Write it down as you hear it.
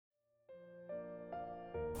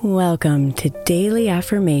Welcome to Daily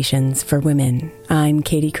Affirmations for Women. I'm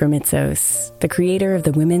Katie Kremitzos, the creator of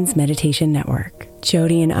the Women's Meditation Network.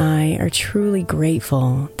 Jody and I are truly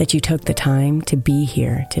grateful that you took the time to be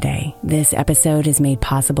here today. This episode is made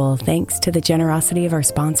possible thanks to the generosity of our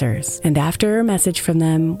sponsors. And after a message from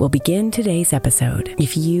them, we'll begin today's episode.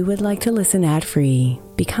 If you would like to listen ad-free,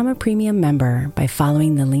 become a premium member by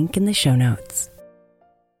following the link in the show notes.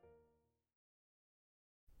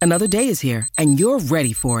 Another day is here, and you're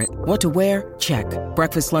ready for it. What to wear? Check.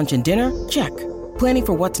 Breakfast, lunch, and dinner? Check. Planning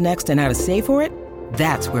for what's next and how to save for it?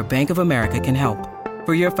 That's where Bank of America can help.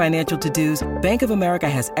 For your financial to-dos, Bank of America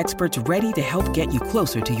has experts ready to help get you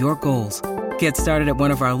closer to your goals. Get started at one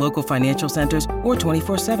of our local financial centers or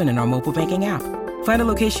 24/7 in our mobile banking app. Find a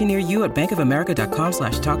location near you at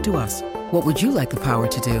bankofamerica.com/talktous. What would you like the power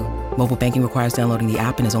to do? Mobile banking requires downloading the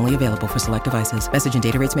app and is only available for select devices. Message and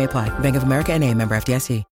data rates may apply. Bank of America N.A., member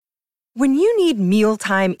FDIC. When you need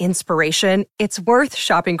mealtime inspiration, it's worth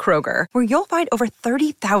shopping Kroger, where you'll find over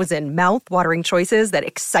 30,000 mouth-watering choices that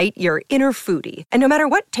excite your inner foodie. And no matter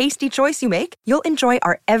what tasty choice you make, you'll enjoy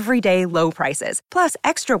our everyday low prices, plus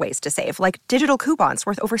extra ways to save, like digital coupons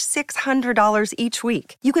worth over $600 each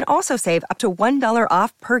week. You can also save up to $1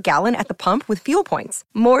 off per gallon at the pump with fuel points.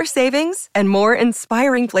 More savings and more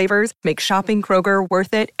inspiring flavors make shopping Kroger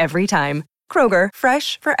worth it every time. Kroger,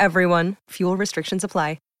 fresh for everyone. Fuel restrictions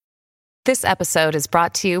apply. This episode is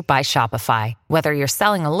brought to you by Shopify. Whether you're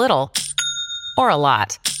selling a little or a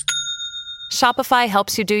lot, Shopify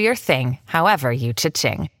helps you do your thing, however you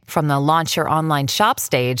cha-ching. From the launch your online shop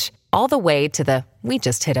stage, all the way to the we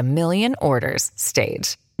just hit 1 million orders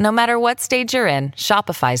stage. No matter what stage you're in,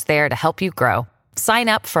 Shopify's there to help you grow. Sign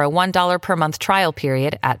up for a $1 per month trial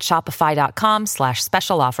period at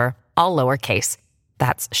shopify.com/special offer, all lowercase.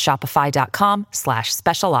 That's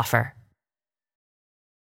shopify.com/special offer.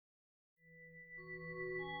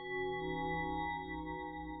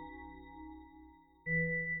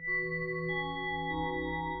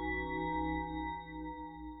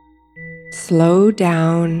 Slow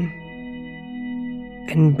down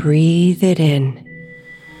and breathe it in.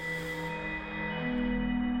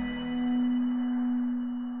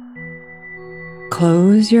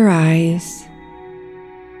 Close your eyes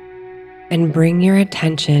and bring your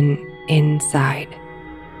attention inside.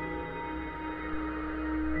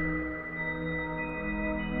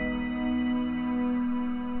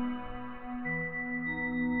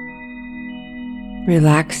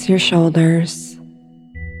 Relax your shoulders.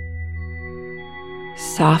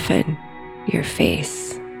 Soften your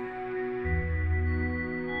face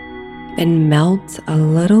and melt a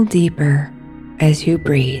little deeper as you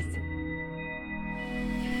breathe.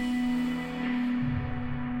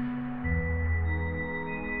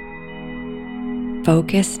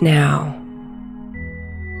 Focus now,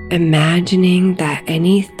 imagining that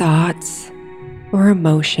any thoughts or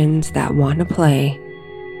emotions that want to play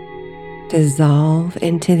dissolve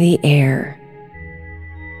into the air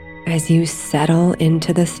as you settle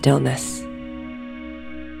into the stillness.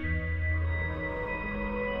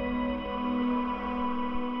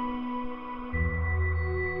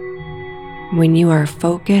 When you are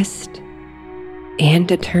focused and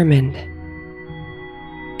determined,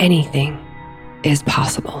 anything is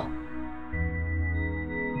possible.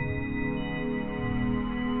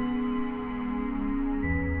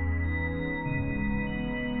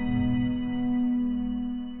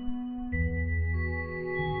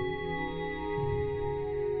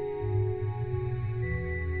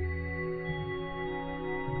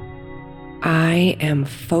 I am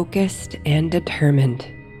focused and determined.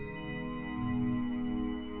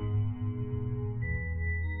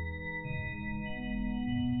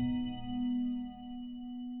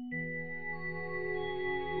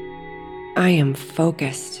 I am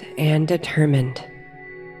focused and determined.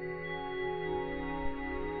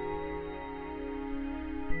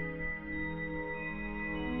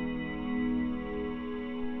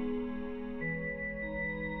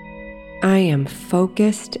 I am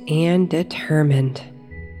focused and determined.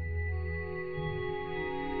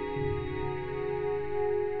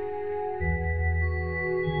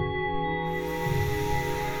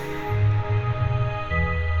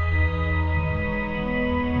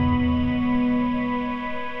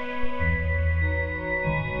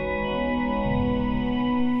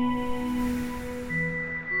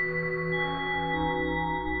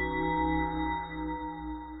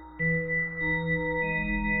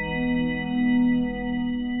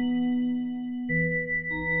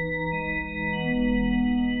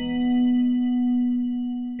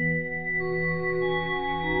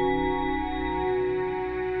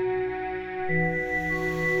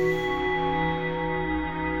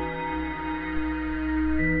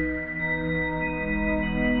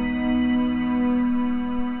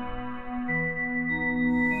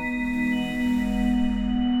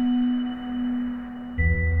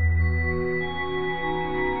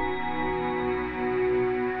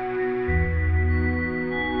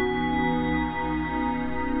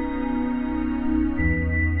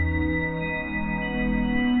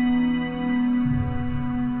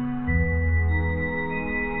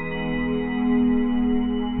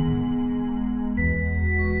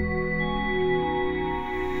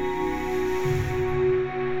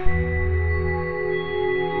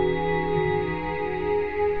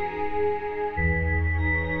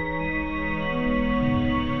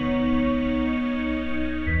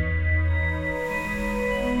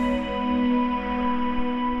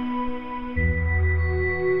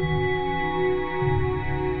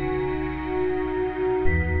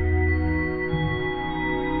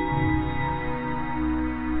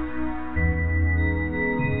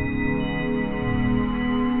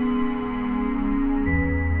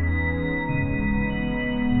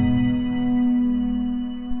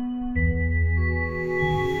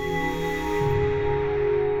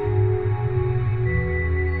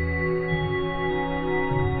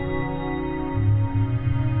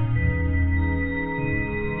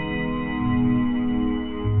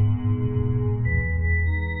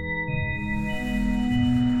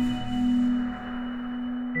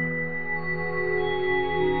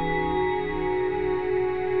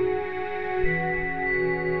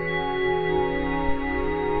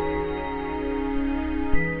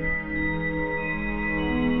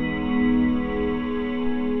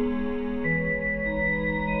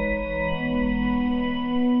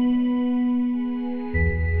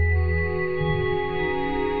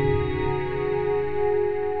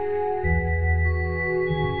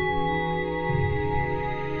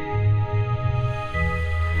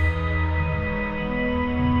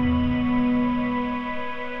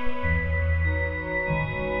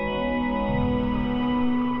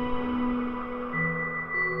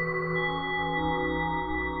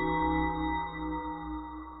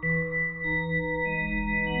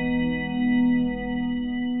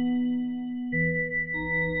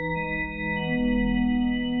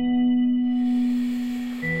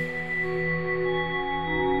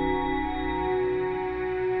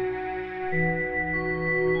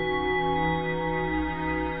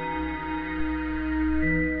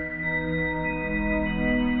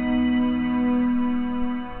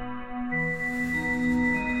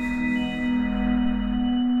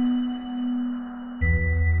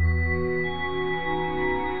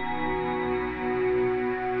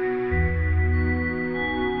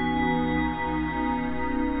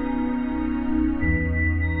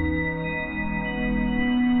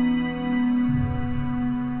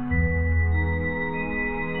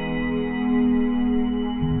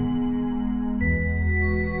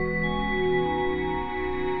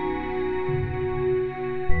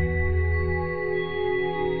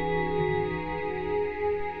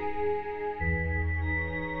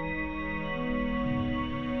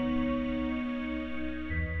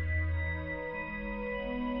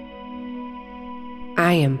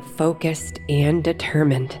 I am focused and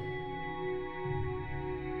determined.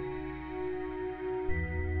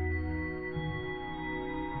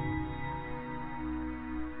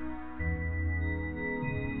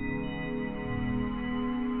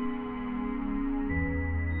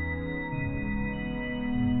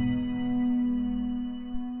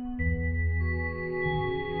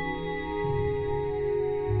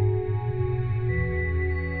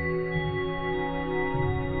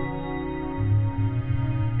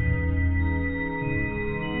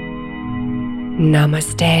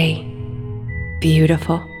 Namaste,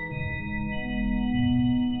 beautiful.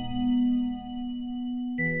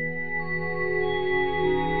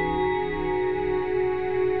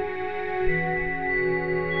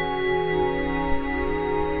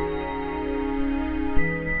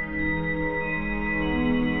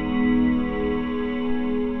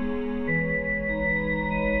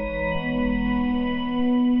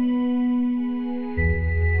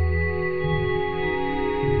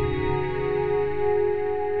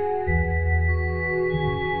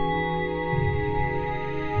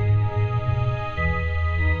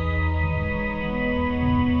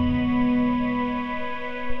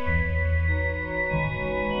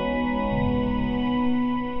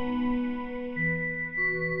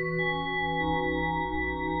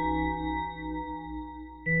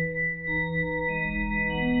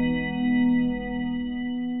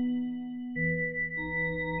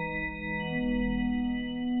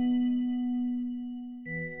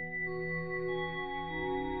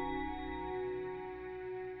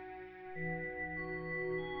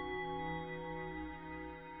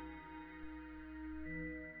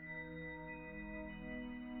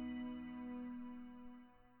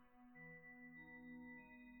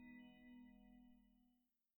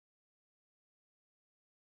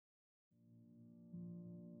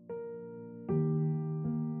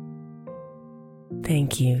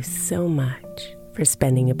 Thank you so much for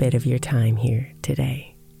spending a bit of your time here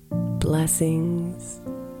today. Blessings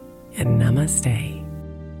and namaste.